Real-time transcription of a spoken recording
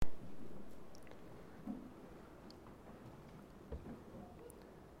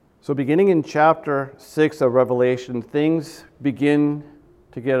So beginning in chapter 6 of Revelation, things begin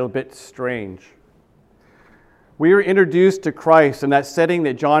to get a bit strange. We are introduced to Christ in that setting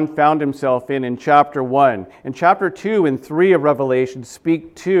that John found himself in chapter 1. And chapter 2 and 3 of Revelation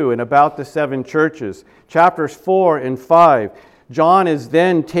speak to and about the seven churches. Chapters 4 and 5, John is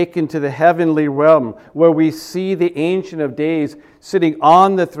then taken to the heavenly realm where we see the Ancient of Days sitting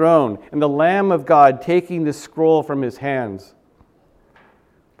on the throne and the Lamb of God taking the scroll from his hands.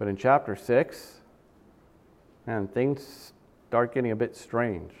 But in chapter 6, things start getting a bit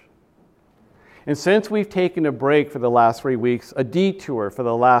strange. And since we've taken a break for the last 3 weeks, a detour for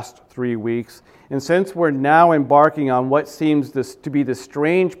the last 3 weeks, and since we're now embarking on what seems to be the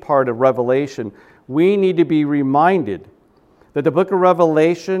strange part of Revelation, we need to be reminded that the book of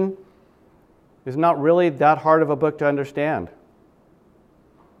Revelation is not really that hard of a book to understand.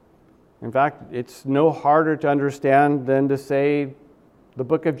 In fact, it's no harder to understand than to say the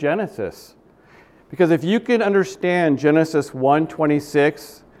book of Genesis. Because if you can understand Genesis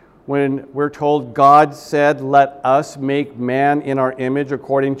 1:26, when we're told God said, "Let us make man in our image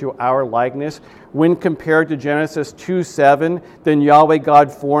according to our likeness," when compared to Genesis 2:7, then Yahweh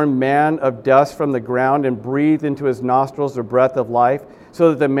God formed man of dust from the ground and breathed into his nostrils the breath of life,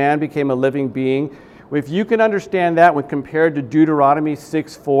 so that the man became a living being. If you can understand that when compared to Deuteronomy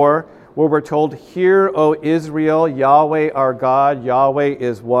 6:4, where we're told, "Hear, O Israel, Yahweh our God, Yahweh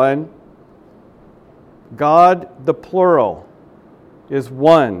is one." God, the plural, is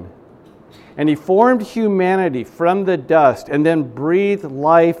one. And he formed humanity from the dust and then breathed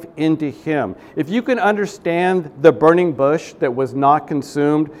life into him. If you can understand the burning bush that was not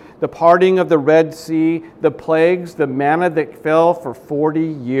consumed, the parting of the Red Sea, the plagues, the manna that fell for 40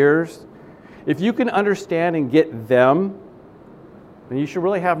 years, if you can understand and get them, then you should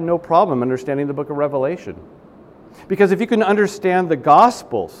really have no problem understanding the book of Revelation. Because if you can understand the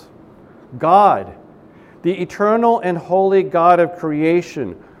Gospels, God, the eternal and holy God of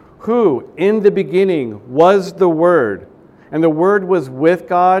creation, who in the beginning was the Word, and the Word was with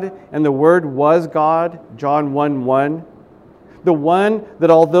God, and the Word was God, John 1:1, the one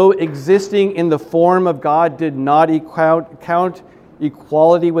that although existing in the form of God did not count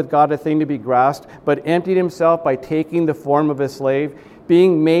equality with God a thing to be grasped, but emptied himself by taking the form of a slave,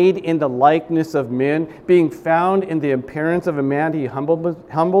 being made in the likeness of men, being found in the appearance of a man, he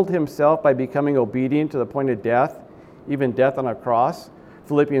humbled himself by becoming obedient to the point of death, even death on a cross.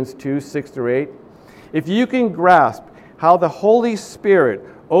 Philippians 2:6-8. If you can grasp how the Holy Spirit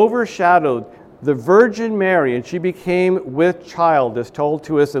overshadowed the Virgin Mary and she became with child, as told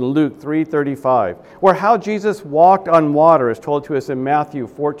to us in Luke 3:35, or how Jesus walked on water, as told to us in Matthew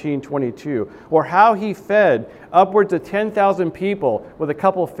 14:22, or how he fed upwards of 10,000 people with a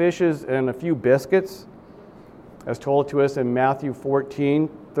couple fishes and a few biscuits, as told to us in Matthew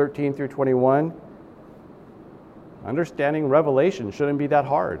 14:13-21, understanding Revelation shouldn't be that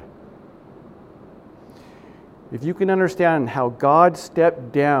hard. If you can understand how God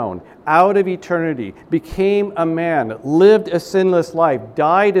stepped down out of eternity, became a man, lived a sinless life,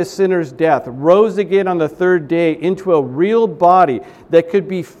 died a sinner's death, rose again on the third day into a real body that could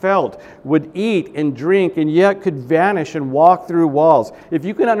be felt, would eat and drink, and yet could vanish and walk through walls. If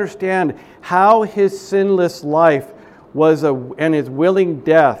you can understand how his sinless life and his willing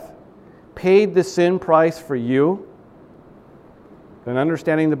death paid the sin price for you, then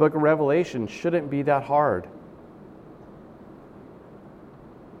understanding the book of Revelation shouldn't be that hard.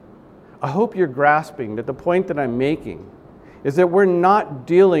 I hope you're grasping that the point that I'm making is that we're not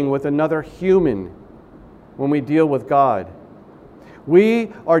dealing with another human when we deal with God.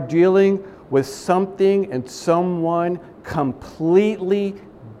 We are dealing with something and someone completely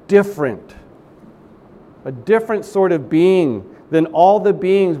different. A different sort of being than all the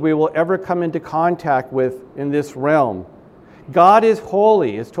beings we will ever come into contact with in this realm. God is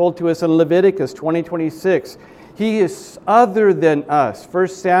holy, as told to us in Leviticus 20:26. He is other than us.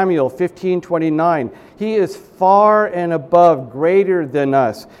 1 Samuel 15:29. He is far and above, greater than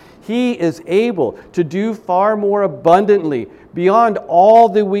us. He is able to do far more abundantly, beyond all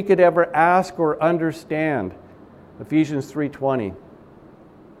that we could ever ask or understand. Ephesians 3:20.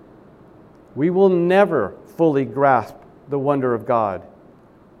 We will never fully grasp the wonder of God.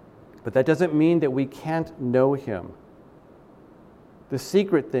 But that doesn't mean that we can't know Him. The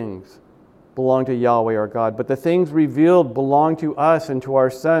secret things belong to Yahweh our God, but the things revealed belong to us and to our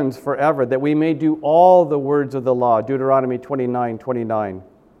sons forever, that we may do all the words of the law. Deuteronomy 29:29.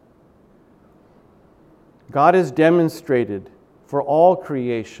 God has demonstrated for all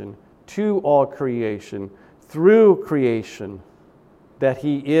creation, to all creation, through creation, that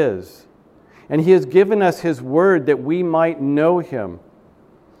He is. And He has given us His word that we might know Him.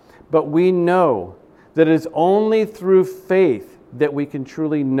 but we know that it is only through faith that we can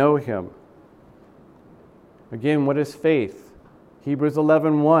truly know him. Again, what is faith? Hebrews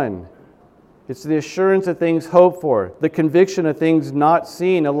 11:1. It's the assurance of things hoped for, the conviction of things not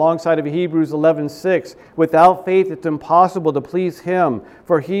seen, alongside of Hebrews 11:6. Without faith, it's impossible to please him,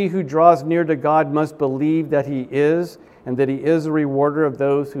 for he who draws near to God must believe that he is, and that he is a rewarder of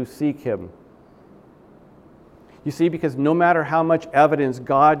those who seek him. You see, because no matter how much evidence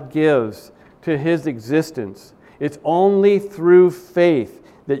God gives to his existence, it's only through faith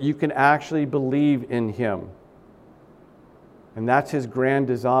that you can actually believe in him. And that's his grand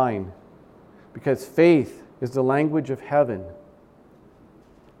design, because faith is the language of heaven,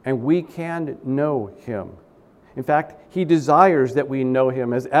 and we can know him. In fact, he desires that we know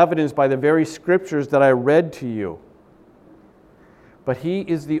him, as evidenced by the very scriptures that I read to you. But he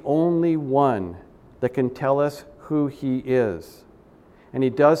is the only one that can tell us who he is. And he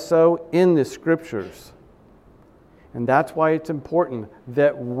does so in the scriptures. And that's why it's important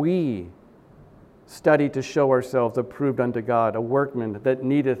that we study to show ourselves approved unto God, a workman that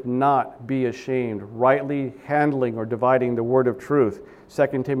needeth not be ashamed, rightly handling or dividing the word of truth,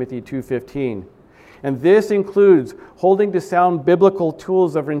 2 Timothy 2:15. And this includes holding to sound biblical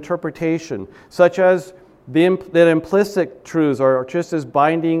tools of interpretation, such as that implicit truths are just as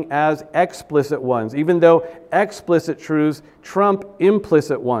binding as explicit ones, even though explicit truths trump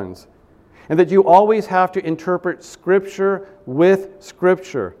implicit ones. And that you always have to interpret Scripture with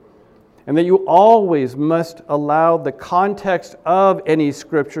Scripture. And that you always must allow the context of any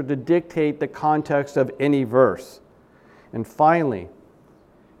Scripture to dictate the context of any verse. And finally,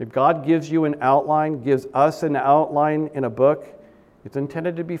 if God gives you an outline, gives us an outline in a book, it's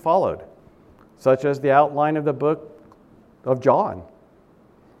intended to be followed, such as the outline of the book of John.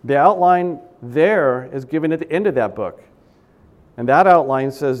 The outline there is given at the end of that book. And that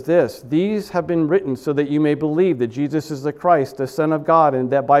outline says this: these have been written so that you may believe that Jesus is the Christ, the Son of God, and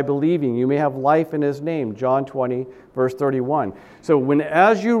that by believing you may have life in his name. John 20, verse 31. So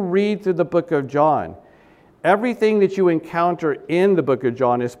as you read through the book of John, everything that you encounter in the book of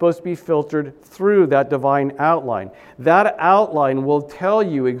John is supposed to be filtered through that divine outline. That outline will tell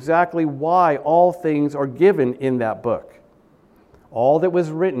you exactly why all things are given in that book. All that was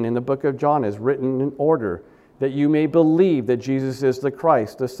written in the book of John is written in order that you may believe that Jesus is the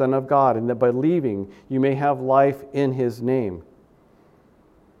Christ, the Son of God, and that by believing you may have life in his name.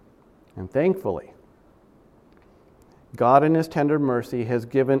 And thankfully, God in his tender mercy has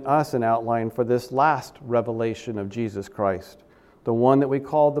given us an outline for this last revelation of Jesus Christ, the one that we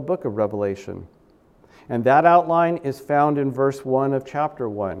call the book of Revelation. And that outline is found in verse 1 of chapter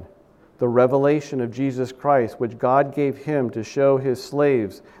 1, the revelation of Jesus Christ, which God gave him to show his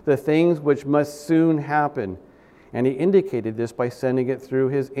slaves the things which must soon happen. And he indicated this by sending it through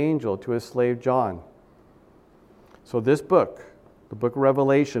his angel to his slave John. So this book, the book of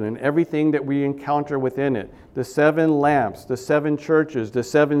Revelation, and everything that we encounter within it, the 7 lamps, the 7 churches, the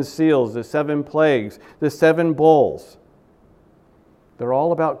 7 seals, the 7 plagues, the 7 bowls, they're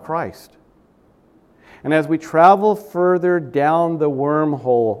all about Christ. And as we travel further down the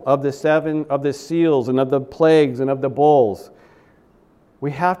wormhole of the seals and of the plagues and of the bowls,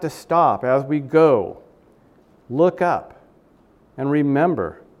 we have to stop as we go, look up, and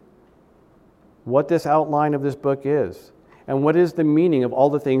remember what this outline of this book is and what is the meaning of all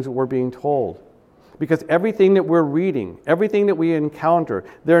the things that we're being told. Because everything that we're reading, everything that we encounter,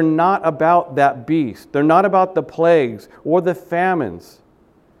 they're not about that beast. They're not about the plagues or the famines.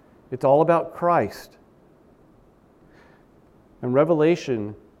 It's all about Christ. And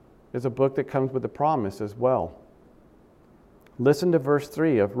Revelation is a book that comes with a promise as well. Listen to verse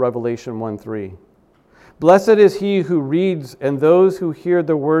 3 of Revelation 1:3. Blessed is he who reads and those who hear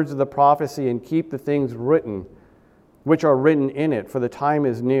the words of the prophecy and keep the things written, which are written in it, for the time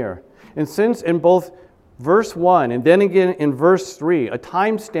is near. And since in both verse 1 and then again in verse 3, a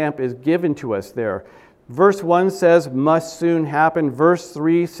timestamp is given to us there. Verse 1 says, must soon happen. Verse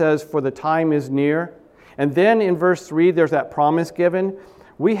 3 says, for the time is near. And then in verse 3, there's that promise given.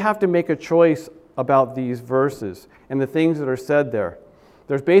 We have to make a choice about these verses and the things that are said there.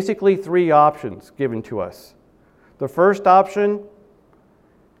 There's basically 3 options given to us. The first option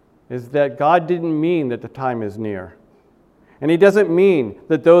is that God didn't mean that the time is near. And he doesn't mean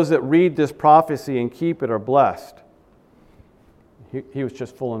that those that read this prophecy and keep it are blessed. He was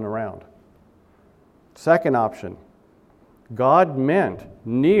just fooling around. Second option, God meant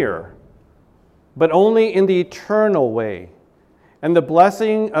near, but only in the eternal way. And the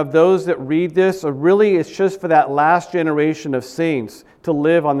blessing of those that read this really is just for that last generation of saints to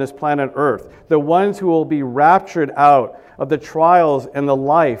live on this planet Earth. The ones who will be raptured out of the trials and the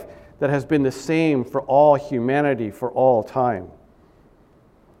life that has been the same for all humanity for all time.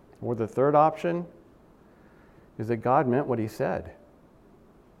 Or the third option is that God meant what he said.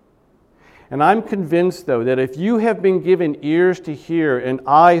 And I'm convinced, though, that if you have been given ears to hear and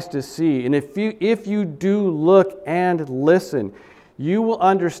eyes to see, and if you do look and listen, you will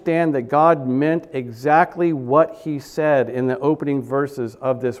understand that God meant exactly what he said in the opening verses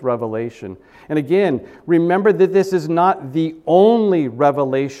of this revelation. And again, remember that this is not the only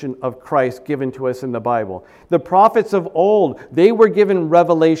revelation of Christ given to us in the Bible. The prophets of old, they were given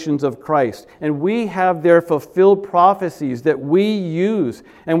revelations of Christ, and we have their fulfilled prophecies that we use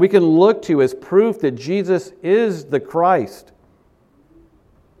and we can look to as proof that Jesus is the Christ.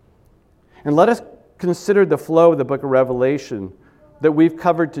 And let us consider the flow of the book of Revelation that we've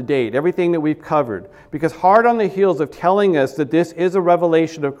covered to date, everything that we've covered. Because hard on the heels of telling us that this is a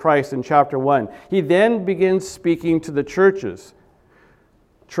revelation of Christ in chapter 1, he then begins speaking to the churches.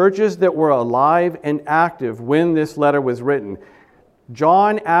 Churches that were alive and active when this letter was written.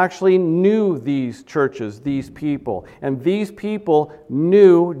 John actually knew these churches, these people, and these people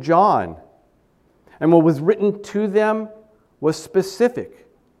knew John. And what was written to them was specific,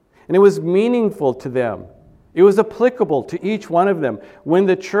 and it was meaningful to them. It was applicable to each one of them. When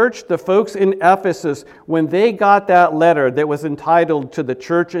the church, the folks in Ephesus, when they got that letter that was entitled to the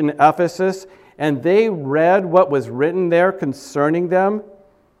church in Ephesus, and they read what was written there concerning them,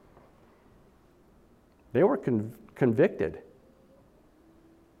 they were convicted.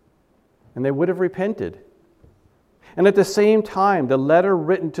 And they would have repented. And at the same time, the letter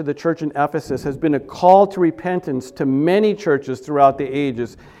written to the church in Ephesus has been a call to repentance to many churches throughout the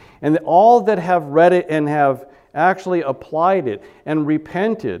ages. And all that have read it and have actually applied it and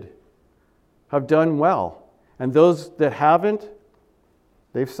repented have done well. And those that haven't,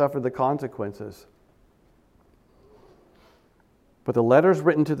 they've suffered the consequences. But the letters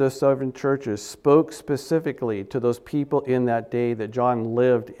written to those seven churches spoke specifically to those people in that day that John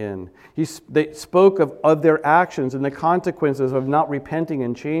lived in. They spoke of their actions and the consequences of not repenting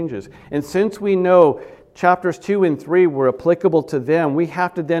and changes. And since we know chapters 2 and 3 were applicable to them, we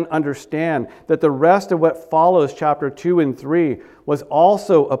have to then understand that the rest of what follows chapter 2 and 3 was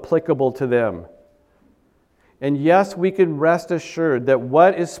also applicable to them. And yes, we can rest assured that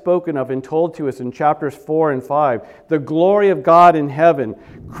what is spoken of and told to us in chapters 4 and 5, the glory of God in heaven,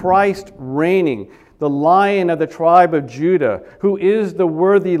 Christ reigning, the Lion of the tribe of Judah, who is the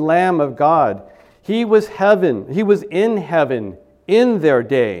worthy Lamb of God, he was in heaven in their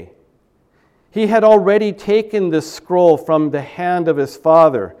day. He had already taken the scroll from the hand of his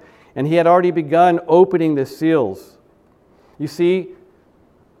Father, and he had already begun opening the seals. You see,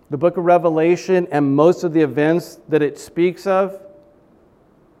 the book of Revelation and most of the events that it speaks of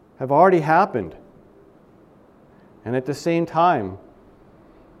have already happened. And at the same time,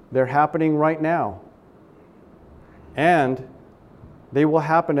 they're happening right now. And they will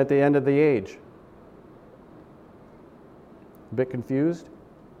happen at the end of the age. A bit confused?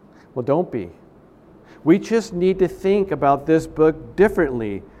 Well, don't be. We just need to think about this book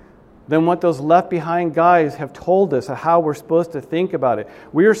differently than what those left behind guys have told us of how we're supposed to think about it.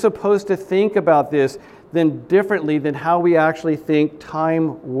 We are supposed to think about this differently than how we actually think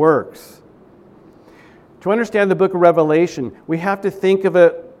time works. To understand the book of Revelation, we have to think of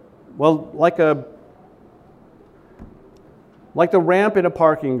it, well, like the ramp in a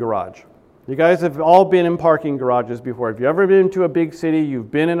parking garage. You guys have all been in parking garages before. If you've ever been to a big city,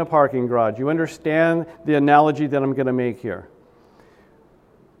 you've been in a parking garage. You understand the analogy that I'm going to make here.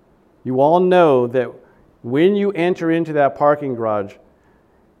 You all know that when you enter into that parking garage,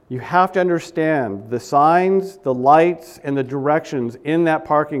 you have to understand the signs, the lights, and the directions in that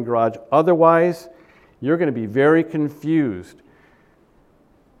parking garage. Otherwise, you're going to be very confused.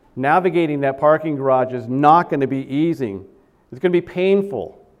 Navigating that parking garage is not going to be easy. It's going to be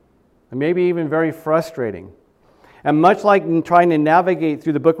painful. And maybe even very frustrating. And much like trying to navigate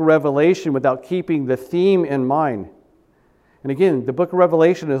through the book of Revelation without keeping the theme in mind. And again, the book of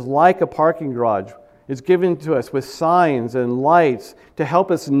Revelation is like a parking garage. It's given to us with signs and lights to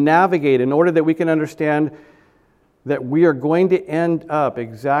help us navigate in order that we can understand that we are going to end up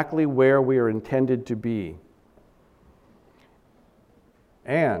exactly where we are intended to be.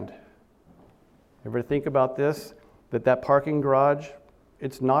 And, ever think about this? That parking garage,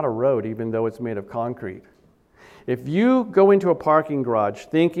 it's not a road, even though it's made of concrete. If you go into a parking garage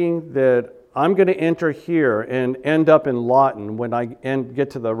thinking that I'm going to enter here and end up in Lawton when I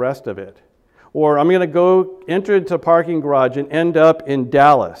get to the rest of it, or I'm going to go enter into a parking garage and end up in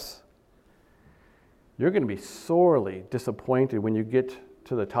Dallas, you're going to be sorely disappointed when you get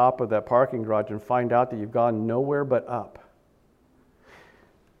to the top of that parking garage and find out that you've gone nowhere but up.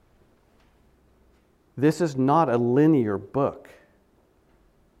 this is not a linear book,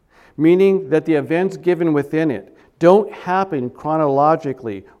 meaning that the events given within it don't happen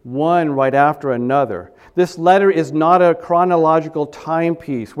chronologically, one right after another. This letter is not a chronological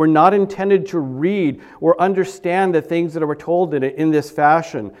timepiece. We're not intended to read or understand the things that are told in it in this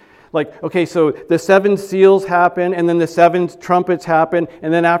fashion. Like, okay, so the 7 seals happen, and then the 7 trumpets happen,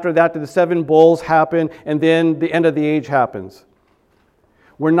 and then after that the 7 bowls happen, and then the end of the age happens.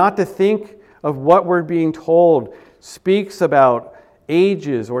 We're not to think of what we're being told speaks about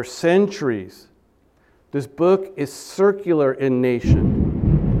ages or centuries. This book is circular in nation.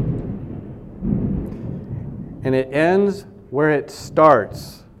 And it ends where it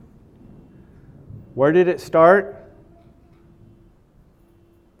starts. Where did it start?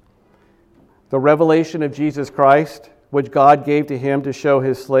 The revelation of Jesus Christ, which God gave to him to show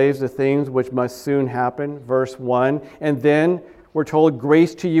his slaves the things which must soon happen, verse 1. And then we're told,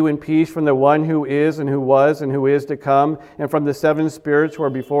 grace to you and peace from the one who is and who was and who is to come, and from the 7 spirits who are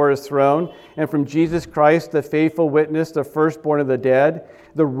before his throne, and from Jesus Christ, the faithful witness, the firstborn of the dead,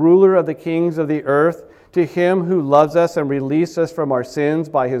 the ruler of the kings of the earth, to him who loves us and released us from our sins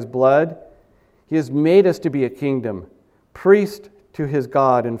by his blood. He has made us to be a kingdom, priest to his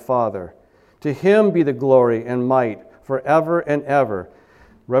God and Father. To him be the glory and might forever and ever.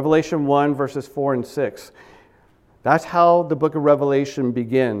 Revelation 1, verses 4 and 6. That's how the book of Revelation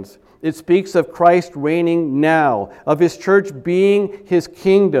begins. It speaks of Christ reigning now, of his church being his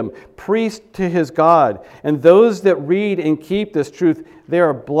kingdom, priest to his God. And those that read and keep this truth, they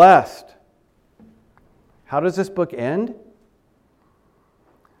are blessed. How does this book end?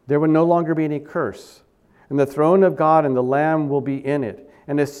 There will no longer be any curse, and the throne of God and the Lamb will be in it,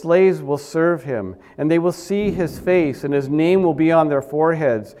 and his slaves will serve him, and they will see his face, and his name will be on their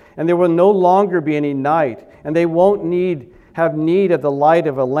foreheads, and there will no longer be any night, and they won't have need of the light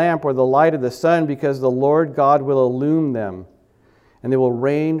of a lamp or the light of the sun, because the Lord God will illumine them, and they will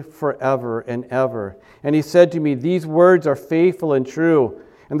reign forever and ever. And he said to me, these words are faithful and true.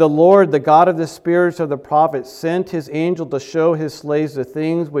 And the Lord, the God of the spirits of the prophets, sent his angel to show his slaves the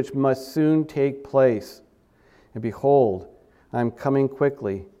things which must soon take place. And behold, I am coming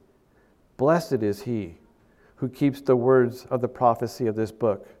quickly. Blessed is he who keeps the words of the prophecy of this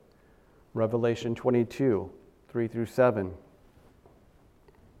book. Revelation 22, 3 through 7.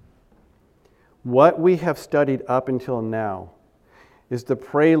 What we have studied up until now is the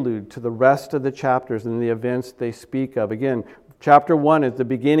prelude to the rest of the chapters and the events they speak of. Again, chapter 1 is the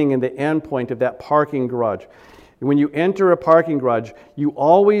beginning and the end point of that parking garage. When you enter a parking garage, you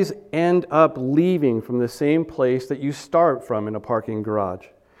always end up leaving from the same place that you start from in a parking garage.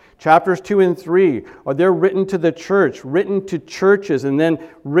 Chapters 2 and 3 they're written to the church, written to churches, and then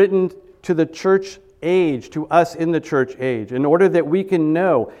written to the church age, to us in the church age, in order that we can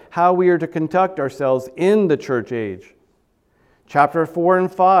know how we are to conduct ourselves in the church age. Chapter 4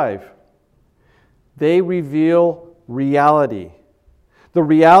 and 5, they reveal reality. The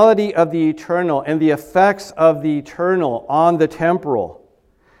reality of the eternal and the effects of the eternal on the temporal.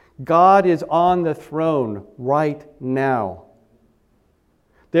 God is on the throne right now.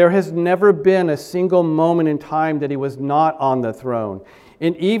 There has never been a single moment in time that he was not on the throne.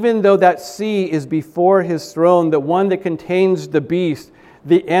 And even though that sea is before his throne, the one that contains the beast,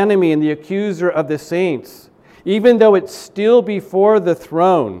 the enemy and the accuser of the saints, even though it's still before the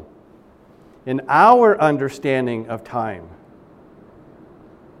throne, in our understanding of time,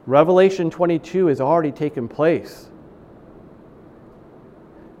 Revelation 22 has already taken place.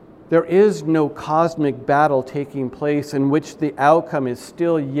 There is no cosmic battle taking place in which the outcome is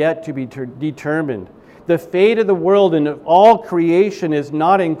still yet to be determined. The fate of the world and of all creation is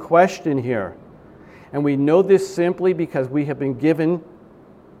not in question here. And we know this simply because we have been given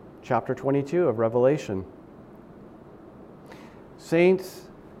chapter 22 of Revelation. Saints,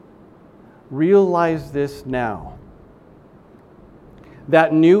 realize this now.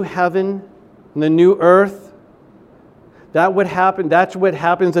 That new heaven and the new earth, that's what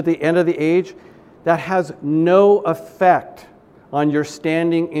happens at the end of the age. That has no effect on your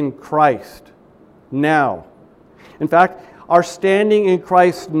standing in Christ now. In fact, our standing in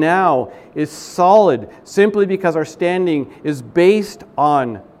Christ now is solid simply because our standing is based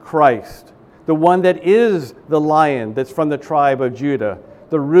on Christ, the one that is the Lion that's from the tribe of Judah,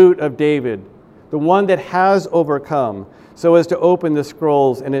 the root of David, the one that has overcome, so as to open the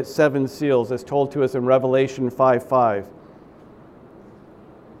scrolls and its 7 seals, as told to us in Revelation 5:5.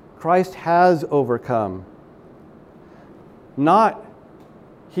 Christ has overcome. Not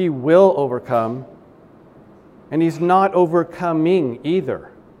he will overcome, and he's not overcoming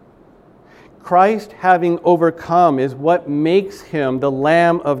either. Christ having overcome is what makes him the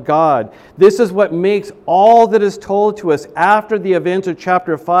Lamb of God. This is what makes all that is told to us after the events of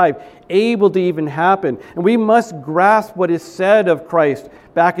chapter 5 able to even happen. And we must grasp what is said of Christ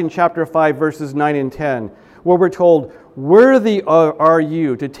back in chapter 5, verses 9 and 10, where we're told, "Worthy are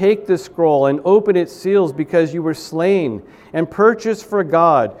you to take the scroll and open its seals, because you were slain and purchased for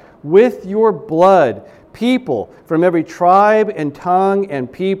God with your blood people from every tribe and tongue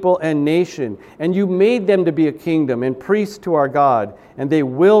and people and nation. And you made them to be a kingdom and priests to our God, and they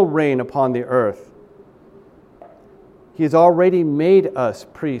will reign upon the earth." He has already made us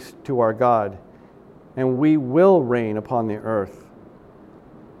priests to our God, and we will reign upon the earth.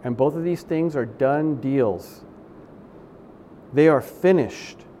 And both of these things are done deals. They are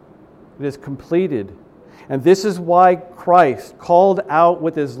finished. It is completed. And this is why Christ called out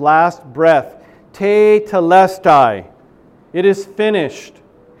with his last breath, "Te telestai." It is finished.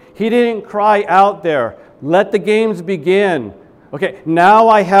 He didn't cry out there, "Let the games begin. Okay, now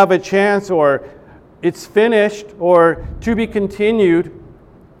I have a chance," or "It's finished," or "To be continued."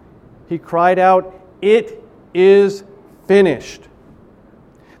 He cried out, "It is finished."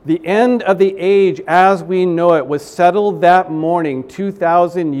 The end of the age as we know it was settled that morning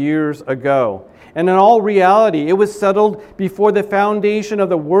 2,000 years ago. And in all reality, it was settled before the foundation of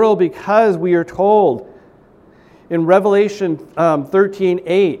the world, because we are told in Revelation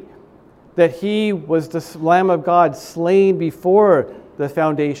 13:8 that he was the Lamb of God slain before the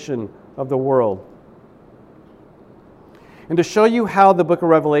foundation of the world. And to show you how the book of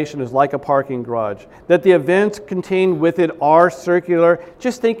Revelation is like a parking garage, that the events contained with it are circular,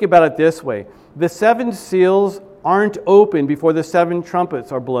 just think about it this way. The 7 seals aren't open before the 7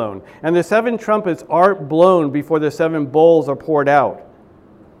 trumpets are blown. And the 7 trumpets aren't blown before the 7 bowls are poured out.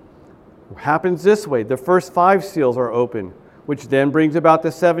 It happens this way. The first 5 seals are open, which then brings about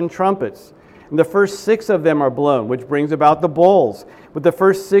the 7 trumpets. And the first 6 of them are blown, which brings about the bowls, with the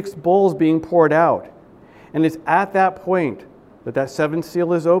first 6 bowls being poured out. And it's at that point that that 7th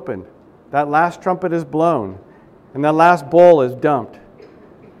seal is opened. That last trumpet is blown, and that last bowl is dumped.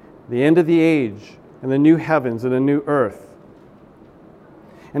 The end of the age, and the new heavens and the new earth.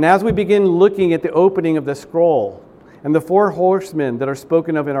 And as we begin looking at the opening of the scroll and the 4 horsemen that are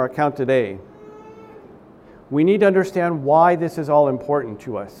spoken of in our account today, we need to understand why this is all important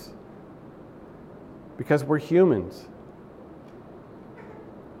to us. Because we're humans.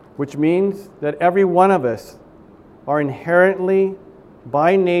 Which means that every one of us are inherently,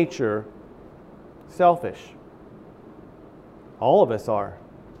 by nature, selfish. All of us are.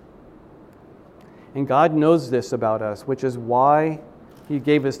 And God knows this about us, which is why he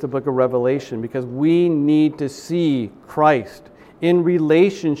gave us the book of Revelation, because we need to see Christ in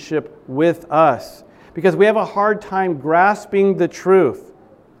relationship with us. Because we have a hard time grasping the truth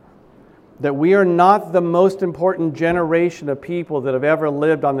that we are not the most important generation of people that have ever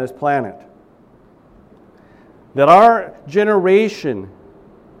lived on this planet. That our generation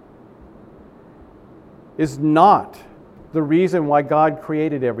is not the reason why God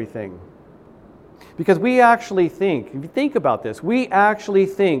created everything. Because we actually think, if you think about this, we actually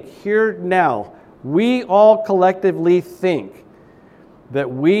think here now, we all collectively think that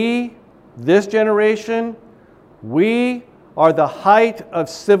we, this generation, we are the height of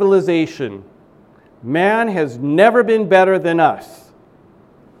civilization. Man has never been better than us.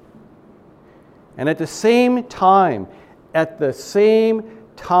 And at the same time,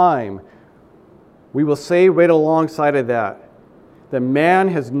 we will say right alongside of that man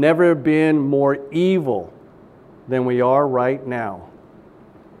has never been more evil than we are right now.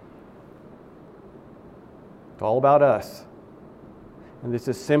 It's all about us. And this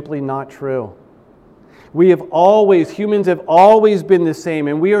is simply not true. Humans have always been the same,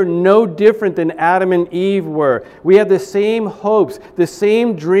 and we are no different than Adam and Eve were. We have the same hopes, the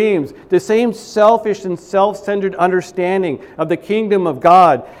same dreams, the same selfish and self-centered understanding of the kingdom of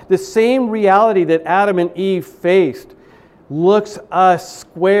God. The same reality that Adam and Eve faced looks us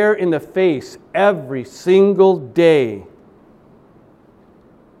square in the face every single day.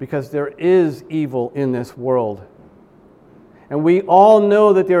 Because there is evil in this world. And we all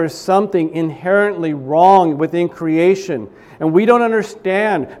know that there is something inherently wrong within creation. And we don't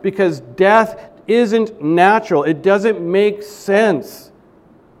understand because death isn't natural. It doesn't make sense.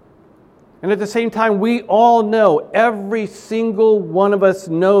 And at the same time, we all know, every single one of us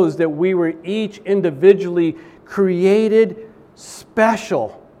knows that we were each individually created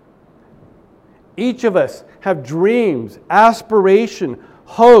special. Each of us have dreams, aspiration,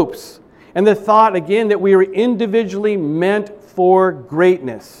 hopes, and the thought again that we are individually meant for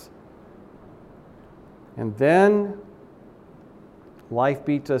greatness. And then life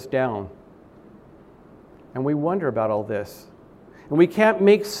beats us down. And we wonder about all this. And we can't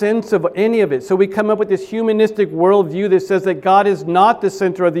make sense of any of it. So we come up with this humanistic worldview that says that God is not the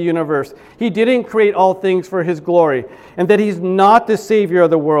center of the universe. He didn't create all things for His glory. And that He's not the Savior of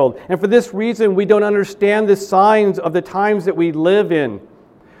the world. And for this reason, we don't understand the signs of the times that we live in.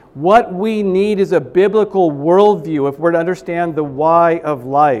 What we need is a biblical worldview if we're to understand the why of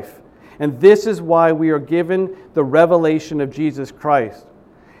life. And this is why we are given the revelation of Jesus Christ.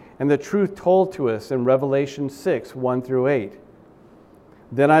 And the truth told to us in Revelation 6, 1 through 8.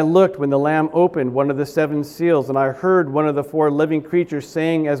 Then I looked when the Lamb opened one of the 7 seals, and I heard one of the 4 living creatures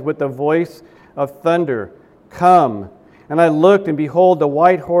saying as with the voice of thunder, "Come." And I looked, and behold, the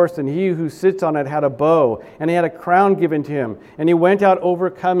white horse, and he who sits on it had a bow, and he had a crown given to him, and he went out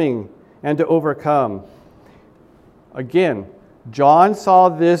overcoming and to overcome. Again, John saw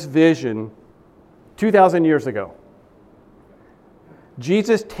this vision 2,000 years ago.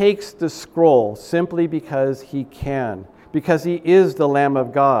 Jesus takes the scroll simply because He can. Because He is the Lamb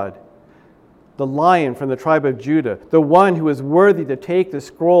of God, the Lion from the tribe of Judah, the one who is worthy to take the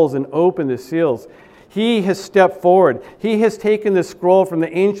scrolls and open the seals. He has stepped forward. He has taken the scroll from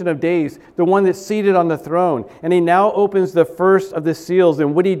the Ancient of Days, the one that's seated on the throne, and He now opens the first of the seals.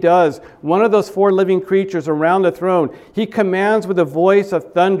 And what He does, one of those 4 living creatures around the throne, He commands with a voice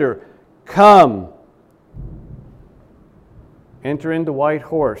of thunder, "Come." Enter into the white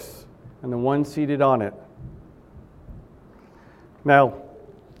horse and the one seated on it. Now,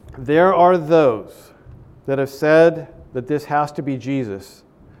 there are those that have said that this has to be Jesus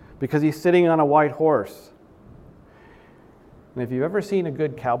because He's sitting on a white horse. And if you've ever seen a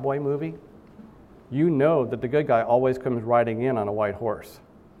good cowboy movie, you know that the good guy always comes riding in on a white horse.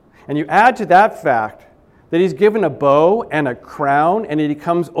 And you add to that fact that He's given a bow and a crown and that He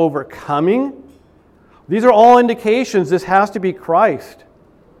comes overcoming. These are all indications this has to be Christ.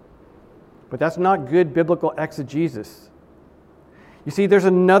 But that's not good biblical exegesis. You see, there's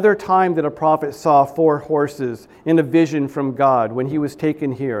another time that a prophet saw 4 horses in a vision from God when he was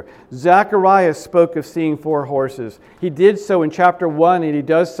taken here. Zechariah spoke of seeing 4 horses. He did so in chapter 1, and he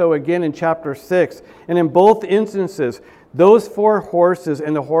does so again in chapter 6. And in both instances, those 4 horses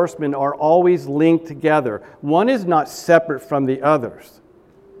and the horsemen are always linked together. One is not separate from the others.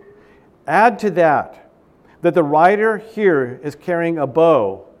 Add to that the rider here is carrying a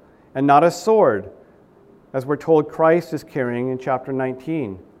bow and not a sword, as we're told Christ is carrying in chapter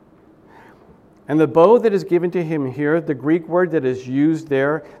 19. And the bow that is given to him here, the Greek word that is used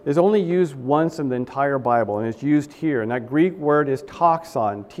there, is only used once in the entire Bible, and it's used here. And that Greek word is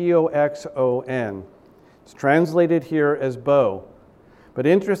toxon, T-O-X-O-N. It's translated here as bow. But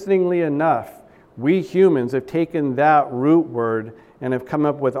interestingly enough, we humans have taken that root word and have come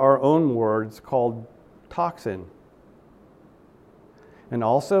up with our own words called toxin. And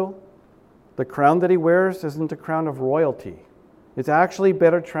also, the crown that he wears isn't a crown of royalty. It's actually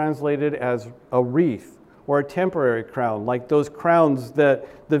better translated as a wreath or a temporary crown, like those crowns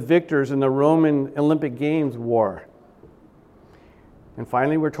that the victors in the Roman Olympic Games wore. And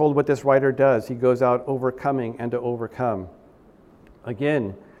finally, we're told what this writer does. He goes out overcoming and to overcome.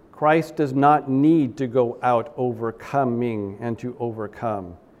 Again, Christ does not need to go out overcoming and to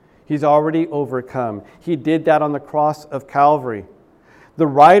overcome. He's already overcome. He did that on the cross of Calvary. The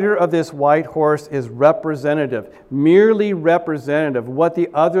rider of this white horse is representative, merely representative of what the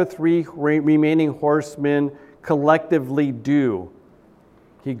other 3 remaining horsemen collectively do.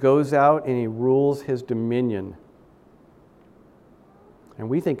 He goes out and he rules his dominion. And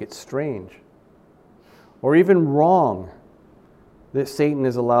we think it's strange or even wrong that Satan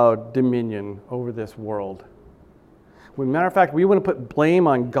is allowed dominion over this world. As a matter of fact, we want to put blame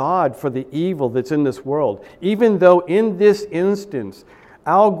on God for the evil that's in this world, even though in this instance,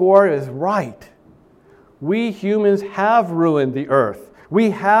 Al Gore is right. We humans have ruined the earth.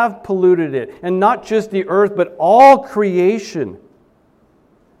 We have polluted it. And not just the earth, but all creation.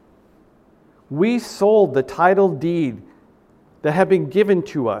 We sold the title deed that had been given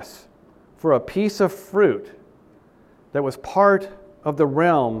to us for a piece of fruit that was part of the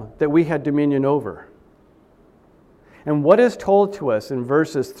realm that we had dominion over. And what is told to us in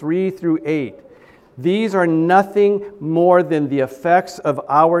verses 3 through 8, these are nothing more than the effects of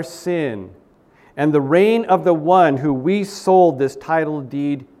our sin and the reign of the one who we sold this title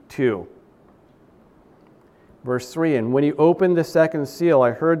deed to. Verse 3, and when he opened the second seal,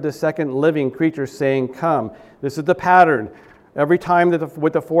 I heard the second living creature saying, "Come." This is the pattern. Every time that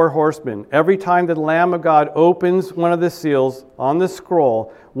with the 4 horsemen, every time that the Lamb of God opens one of the seals on the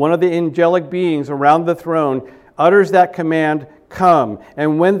scroll, one of the angelic beings around the throne utters that command, "Come."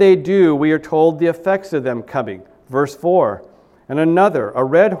 And when they do, we are told the effects of them coming. Verse 4, And another, a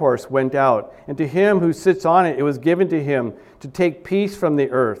red horse, went out, and to him who sits on it, it was given to him to take peace from the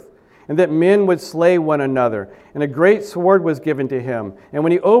earth, and that men would slay one another. And a great sword was given to him. And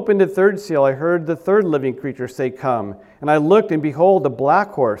when he opened the third seal, I heard the third living creature say, "Come." And I looked, and behold, a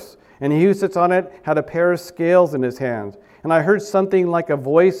black horse, and he who sits on it had a pair of scales in his hands. And I heard something like a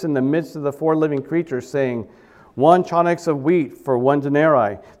voice in the midst of the four living creatures saying, 1 chonics of wheat for 1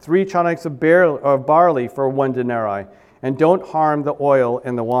 denarii, 3 chonics of barley for 1 denarii, and don't harm the oil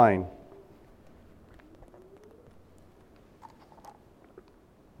and the wine.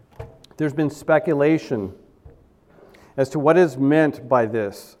 There's been speculation as to what is meant by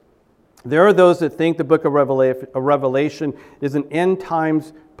this. There are those that think the book of Revelation is an end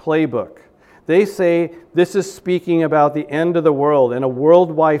times playbook. They say this is speaking about the end of the world and a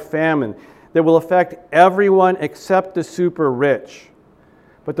worldwide famine that will affect everyone except the super rich.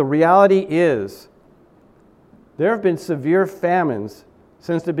 But the reality is, there have been severe famines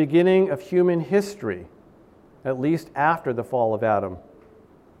since the beginning of human history, at least after the fall of Adam.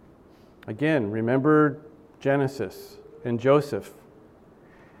 Again, remember Genesis and Joseph.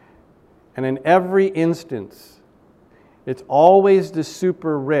 And in every instance, it's always the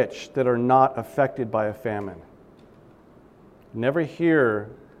super rich that are not affected by a famine. Never hear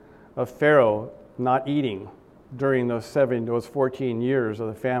of Pharaoh not eating during those 14 years of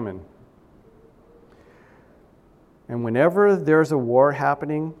the famine. And whenever there's a war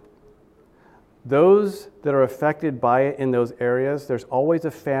happening, those that are affected by it in those areas, there's always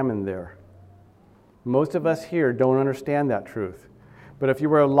a famine there. Most of us here don't understand that truth. But if you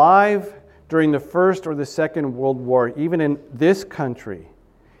were alive during the First or the Second World War, even in this country,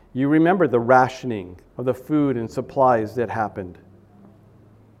 you remember the rationing of the food and supplies that happened.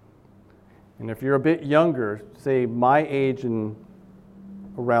 And if you're a bit younger, say my age and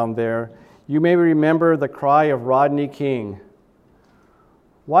around there, you may remember the cry of Rodney King.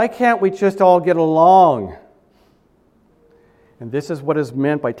 Why can't we just all get along? And this is what is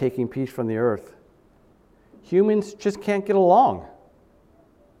meant by taking peace from the earth. Humans just can't get along.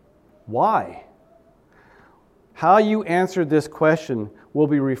 Why? How you answer this question will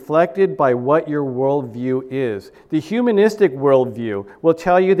be reflected by what your worldview is. The humanistic worldview will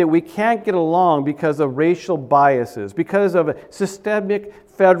tell you that we can't get along because of racial biases, because of systemic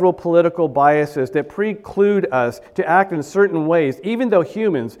federal political biases that preclude us to act in certain ways, even though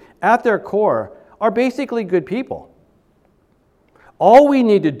humans, at their core, are basically good people. All we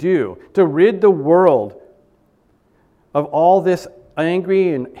need to do to rid the world of all this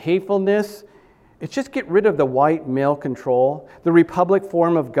angry and hatefulness, it's just get rid of the white male control, the republic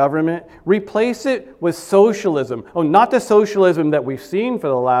form of government, replace it with socialism. Oh, not the socialism that we've seen for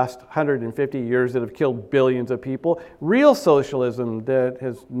the last 150 years that have killed billions of people, real socialism that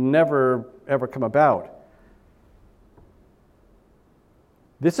has never, ever come about.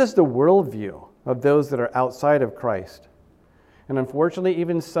 This is the worldview of those that are outside of Christ. And unfortunately,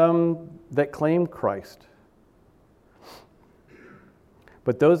 even some that claim Christ.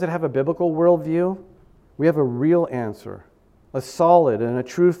 But those that have a biblical worldview, we have a real answer, a solid and a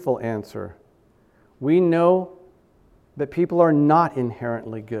truthful answer. We know that people are not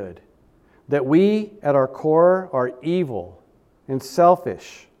inherently good, that we at our core are evil and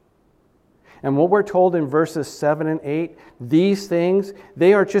selfish. And what we're told in verses 7 and 8, these things,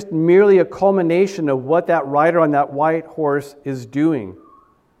 they are just merely a culmination of what that rider on that white horse is doing.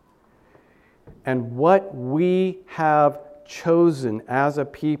 And what we have chosen as a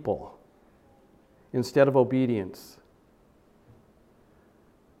people instead of obedience.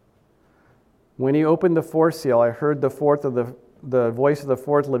 When he opened the fourth seal, I heard the voice of the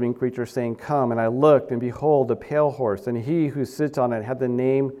fourth living creature saying, "Come." And I looked, and behold, a pale horse, and he who sits on it had the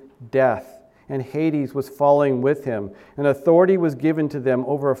name Death, and Hades was following with him. And authority was given to them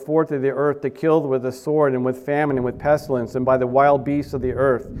over a fourth of the earth to kill with the sword and with famine and with pestilence and by the wild beasts of the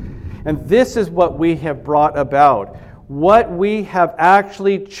earth. And this is what we have brought about. What we have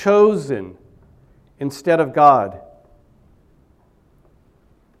actually chosen instead of God.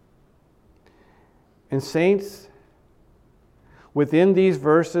 And saints, within these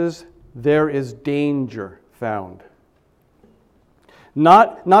verses, there is danger found.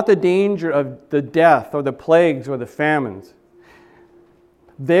 Not the danger of the death or the plagues or the famines.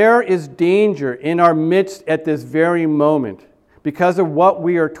 There is danger in our midst at this very moment because of what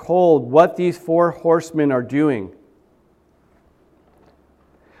we are told, what these four horsemen are doing.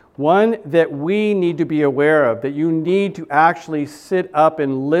 One that we need to be aware of, that you need to actually sit up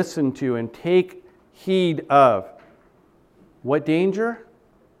and listen to and take heed of. What danger?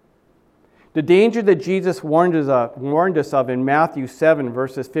 The danger that Jesus warned us of in Matthew 7,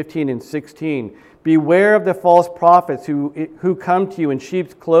 verses 15 and 16. Beware of the false prophets who come to you in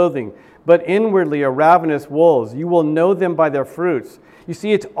sheep's clothing, but inwardly are ravenous wolves. You will know them by their fruits. You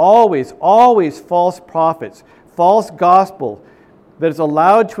see, it's always false prophets, false gospel that is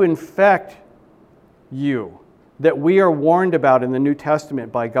allowed to infect you, that we are warned about in the New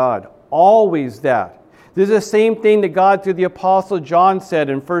Testament by God. Always that. This is the same thing that God through the Apostle John said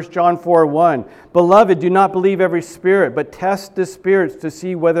in 1 John 4:1. Beloved, do not believe every spirit, but test the spirits to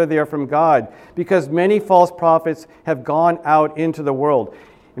see whether they are from God, because many false prophets have gone out into the world.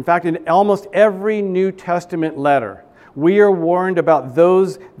 In fact, in almost every New Testament letter, we are warned about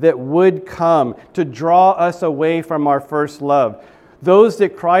those that would come to draw us away from our first love. Those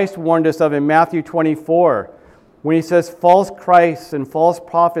that Christ warned us of in Matthew 24, when he says false Christs and false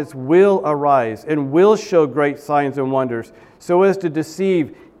prophets will arise and will show great signs and wonders, so as to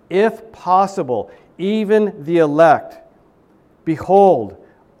deceive, if possible, even the elect. Behold,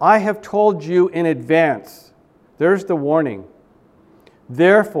 I have told you in advance. There's the warning.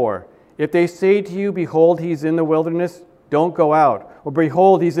 Therefore, if they say to you, behold, he's in the wilderness, don't go out. Or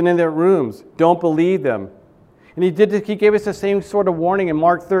behold, he's in their rooms, don't believe them. And he gave us the same sort of warning in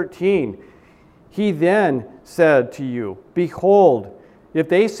Mark 13. He then said to you, behold, if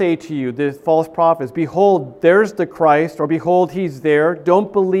they say to you, the false prophets, behold, there's the Christ, or behold, he's there,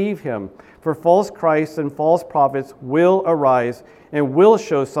 don't believe him. For false Christs and false prophets will arise and will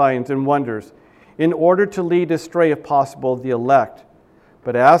show signs and wonders, in order to lead astray, if possible, the elect.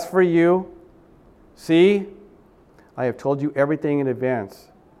 But as for you, see, I have told you everything in advance.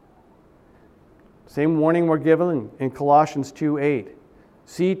 Same warning we're given in Colossians 2:8.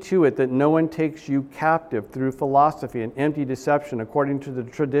 See to it that no one takes you captive through philosophy and empty deception, according to the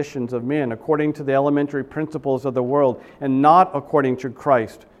traditions of men, according to the elementary principles of the world, and not according to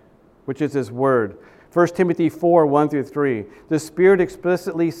Christ, which is his word. 1 Timothy 4:1-3. The Spirit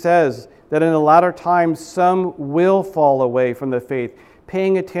explicitly says that in the latter times some will fall away from the faith,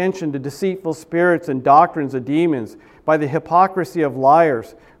 paying attention to deceitful spirits and doctrines of demons, by the hypocrisy of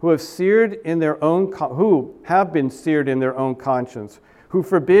liars, who have been seared in their own conscience, who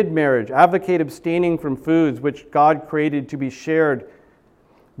forbid marriage, advocate abstaining from foods which God created to be shared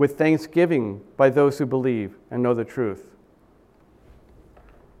with thanksgiving by those who believe and know the truth.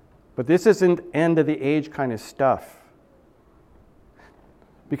 But this isn't end of the age kind of stuff.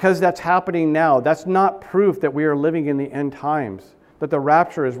 Because that's happening now, that's not proof that we are living in the end times, that the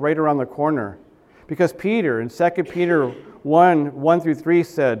rapture is right around the corner. Because Peter in 2 Peter 1:1-3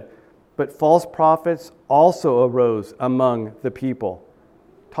 said, but false prophets also arose among the people.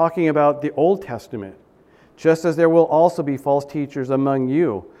 Talking about the Old Testament. Just as there will also be false teachers among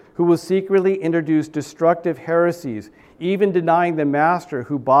you, who will secretly introduce destructive heresies, even denying the master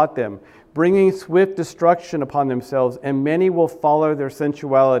who bought them, bringing swift destruction upon themselves, and many will follow their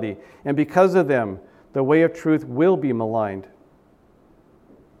sensuality. And because of them, the way of truth will be maligned.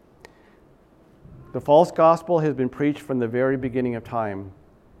 The false gospel has been preached from the very beginning of time,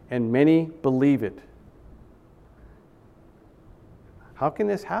 and many believe it. How can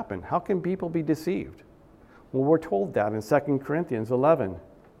this happen? How can people be deceived? Well, we're told that in 2 Corinthians 11.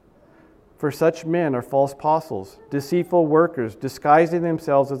 For such men are false apostles, deceitful workers, disguising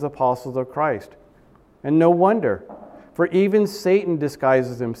themselves as apostles of Christ. And no wonder, for even Satan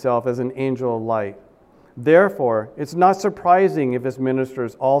disguises himself as an angel of light. Therefore, it's not surprising if his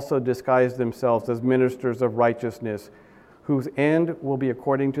ministers also disguise themselves as ministers of righteousness, whose end will be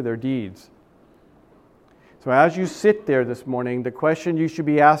according to their deeds. So as you sit there this morning, the question you should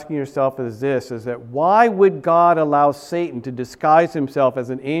be asking yourself is this, is that why would God allow Satan to disguise himself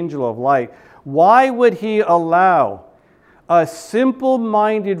as an angel of light? Why would he allow us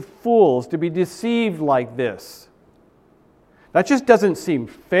simple-minded fools to be deceived like this? That just doesn't seem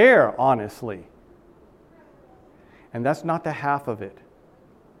fair, honestly. And that's not the half of it.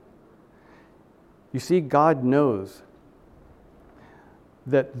 You see, God knows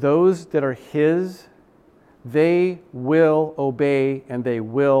that those that are his, they will obey and they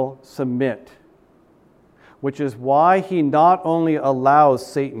will submit. Which is why he not only allows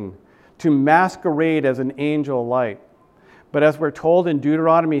Satan to masquerade as an angel of light, but as we're told in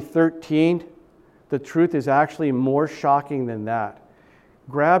Deuteronomy 13, the truth is actually more shocking than that.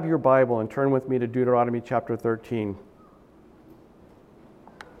 Grab your Bible and turn with me to Deuteronomy chapter 13.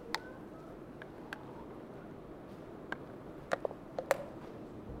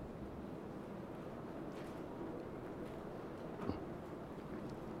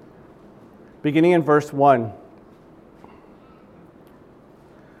 Beginning in verse 1.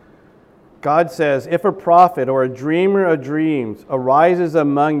 God says, if a prophet or a dreamer of dreams arises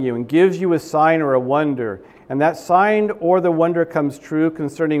among you and gives you a sign or a wonder, and that sign or the wonder comes true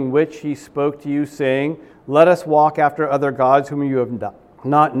concerning which he spoke to you, saying, let us walk after other gods whom you have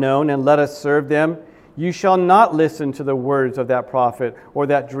not known, and let us serve them, you shall not listen to the words of that prophet or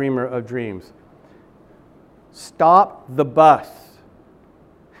that dreamer of dreams. Stop the bus.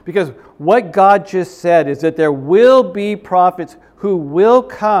 Because what God just said is that there will be prophets who will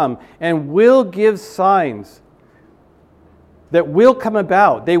come and will give signs that will come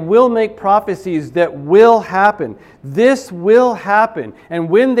about. They will make prophecies that will happen. This will happen. And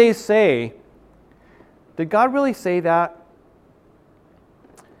when they say, did God really say that?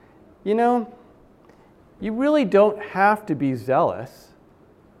 You know, you really don't have to be zealous.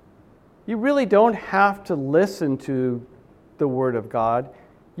 You really don't have to listen to the Word of God.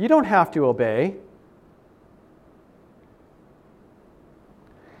 You don't have to obey.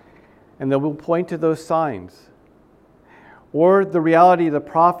 And then we'll point to those signs. Or the reality of the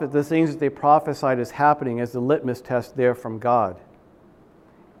prophet, the things that they prophesied is happening as the litmus test there from God.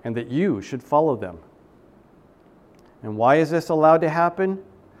 And that you should follow them. And why is this allowed to happen?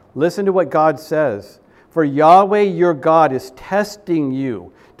 Listen to what God says. For Yahweh your God is testing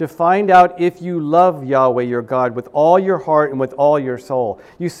you to find out if you love Yahweh your God with all your heart and with all your soul.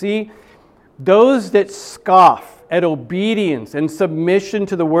 You see, those that scoff at obedience and submission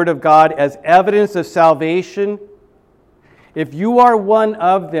to the Word of God as evidence of salvation, if you are one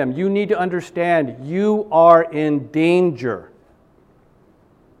of them, you need to understand you are in danger.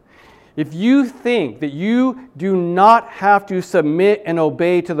 If you think that you do not have to submit and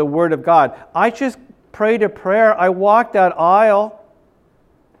obey to the Word of God, I just prayed a prayer, I walked that aisle.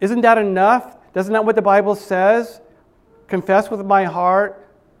 Isn't that enough? Isn't that what the Bible says? Confess with my heart,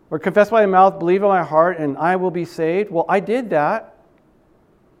 or confess by my mouth, believe in my heart, and I will be saved. Well, I did that.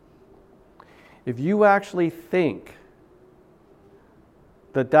 If you actually think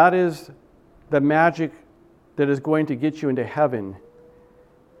that that is the magic that is going to get you into heaven,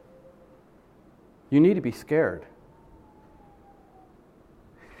 you need to be scared.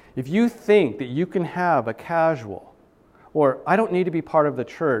 If you think that you can have a casual, or I don't need to be part of the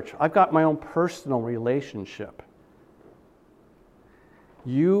church, I've got my own personal relationship,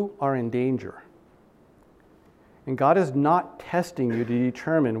 you are in danger. And God is not testing you to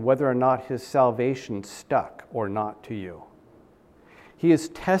determine whether or not His salvation stuck or not to you. He is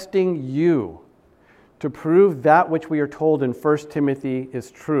testing you to prove that which we are told in 1 Timothy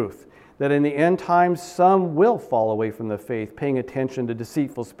is truth, that in the end times some will fall away from the faith, paying attention to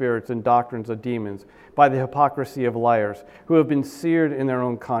deceitful spirits and doctrines of demons by the hypocrisy of liars who have been seared in their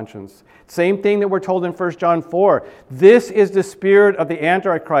own conscience. Same thing that we're told in 1 John 4. This is the spirit of the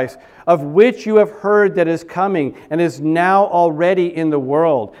Antichrist, of which you have heard that is coming and is now already in the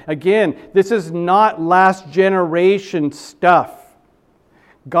world. Again, this is not last generation stuff.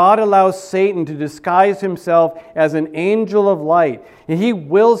 God allows Satan to disguise himself as an angel of light, and he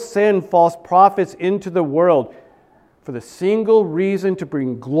will send false prophets into the world for the single reason to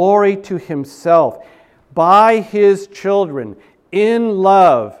bring glory to himself by his children in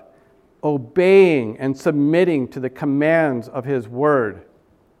love, obeying and submitting to the commands of his word,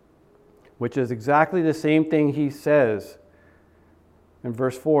 which is exactly the same thing he says in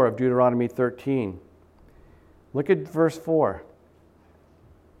verse 4 of Deuteronomy 13. Look at verse 4.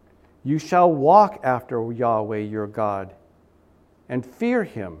 You shall walk after Yahweh your God and fear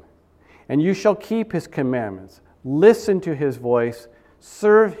him, and you shall keep his commandments, listen to his voice,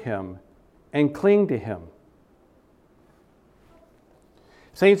 serve him, and cling to him.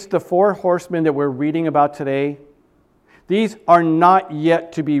 Saints, the four horsemen that we're reading about today, these are not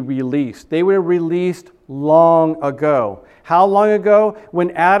yet to be released. They were released long ago. How long ago?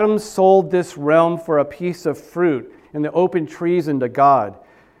 When Adam sold this realm for a piece of fruit in the open treason to God.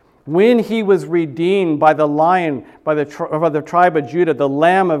 When he was redeemed by the lion, by the tribe of Judah, the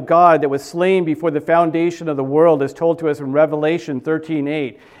Lamb of God that was slain before the foundation of the world, as told to us in Revelation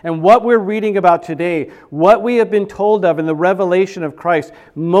 13:8. And what we're reading about today, what we have been told of in the revelation of Christ,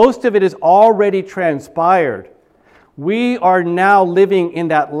 most of it is already transpired. We are now living in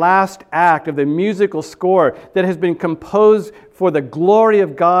that last act of the musical score that has been composed for the glory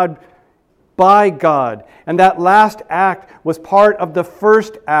of God by God. And that last act was part of the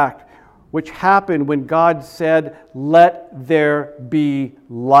first act, which happened when God said, "Let there be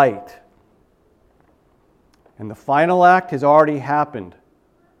light." And the final act has already happened.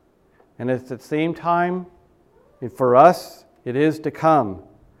 And at the same time, for us, it is to come.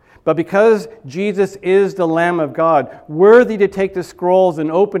 But because Jesus is the Lamb of God, worthy to take the scrolls and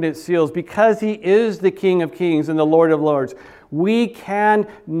open its seals, because he is the King of Kings and the Lord of Lords, we can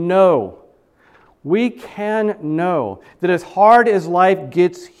know we can know that as hard as life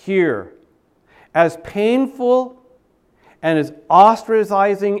gets here, as painful and as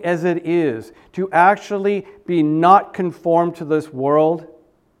ostracizing as it is to actually be not conformed to this world,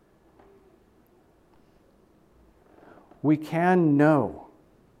 we can know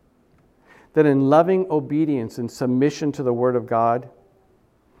that in loving obedience and submission to the Word of God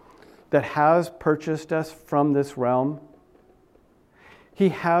that has purchased us from this realm, He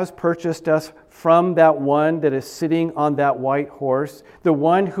has purchased us from that one that is sitting on that white horse, the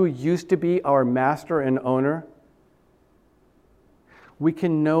one who used to be our master and owner. We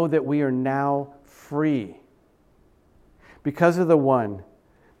can know that we are now free because of the one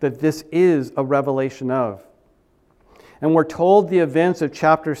that this is a revelation of. And we're told the events of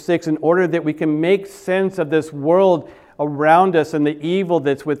chapter 6 in order that we can make sense of this world around us and the evil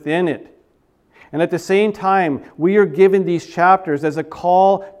that's within it. And at the same time, we are given these chapters as a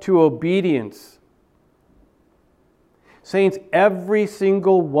call to obedience. Saints, every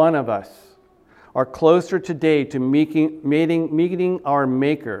single one of us are closer today to meeting our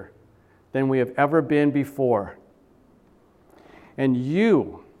Maker than we have ever been before. And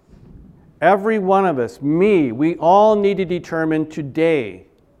you, every one of us, me, we all need to determine today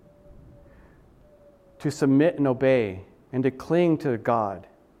to submit and obey and to cling to God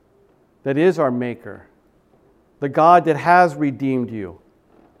that is our Maker, the God that has redeemed you.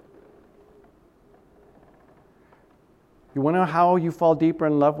 You want to know how you fall deeper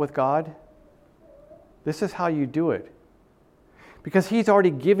in love with God? This is how you do it. Because He's already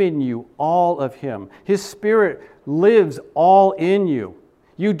given you all of Him. His Spirit lives all in you.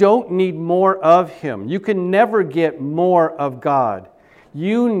 You don't need more of Him. You can never get more of God.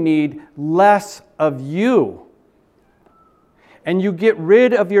 You need less of you. And you get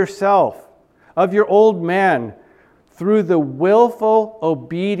rid of yourself, of your old man, through the willful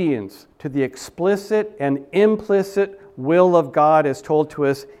obedience to the explicit and implicit will of God as told to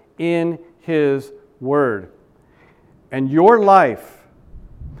us in His Word. And your life,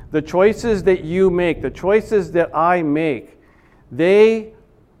 the choices that you make, the choices that I make, they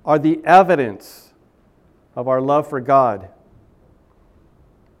are the evidence of our love for God.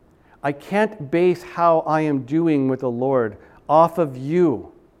 I can't base how I am doing with the Lord off of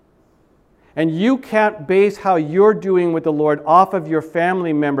you. And you can't base how you're doing with the Lord off of your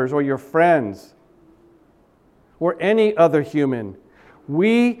family members or your friends or any other human.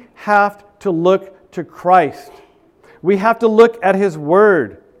 We have to look to Christ. We have to look at His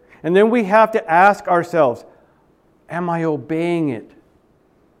Word. And then we have to ask ourselves, am I obeying it?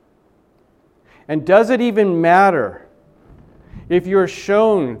 And does it even matter if you're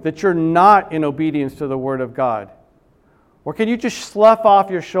shown that you're not in obedience to the Word of God? Or can you just slough off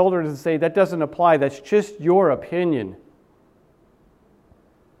your shoulders and say, that doesn't apply, that's just your opinion?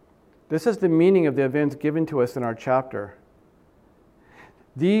 This is the meaning of the events given to us in our chapter.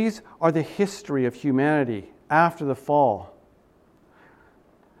 These are the history of humanity after the fall.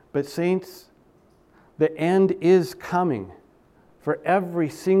 But saints, the end is coming for every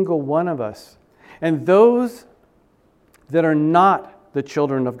single one of us. And those that are not the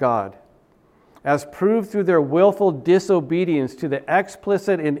children of God, as proved through their willful disobedience to the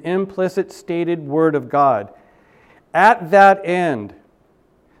explicit and implicit stated Word of God, at that end,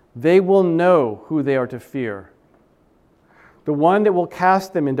 they will know who they are to fear. The one that will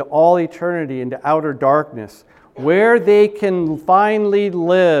cast them into all eternity, into outer darkness, where they can finally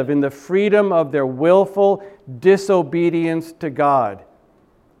live in the freedom of their willful disobedience to God.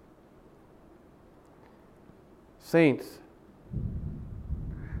 Saints,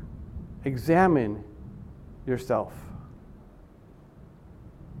 examine yourself.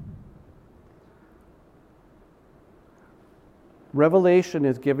 Revelation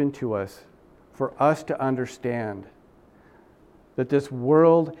is given to us for us to understand that this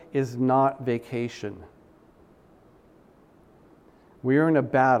world is not vacation. We are in a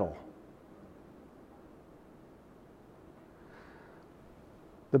battle.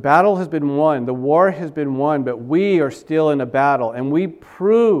 The battle has been won, the war has been won, but we are still in a battle. And we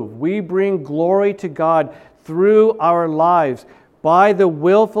bring glory to God through our lives by the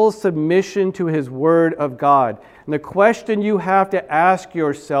willful submission to His Word of God. And the question you have to ask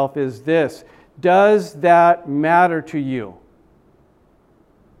yourself is this: does that matter to you?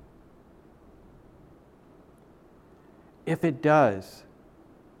 If it does,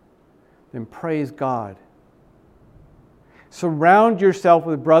 then praise God. Surround yourself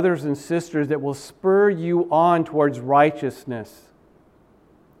with brothers and sisters that will spur you on towards righteousness.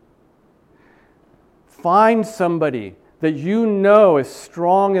 Find somebody that you know is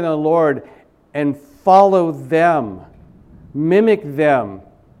strong in the Lord and follow them. Mimic them.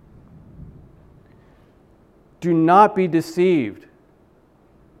 Do not be deceived.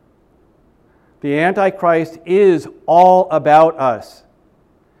 The Antichrist is all about us.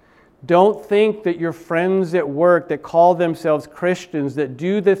 Don't think that your friends at work that call themselves Christians, that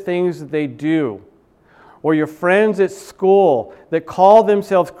do the things that they do, or your friends at school that call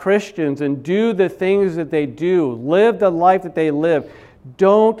themselves Christians and do the things that they do, live the life that they live,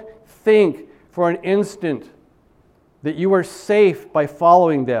 don't think for an instant that you are safe by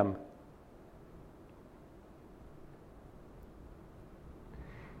following them.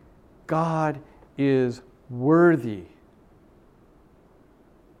 God is worthy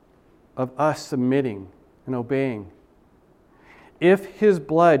of us submitting and obeying. If His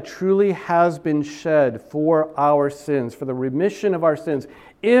blood truly has been shed for our sins, for the remission of our sins,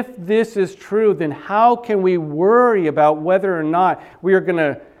 if this is true, then how can we worry about whether or not we are going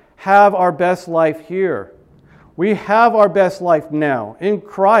to have our best life here? We have our best life now in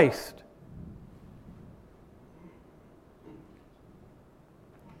Christ.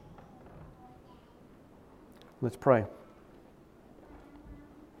 Let's pray.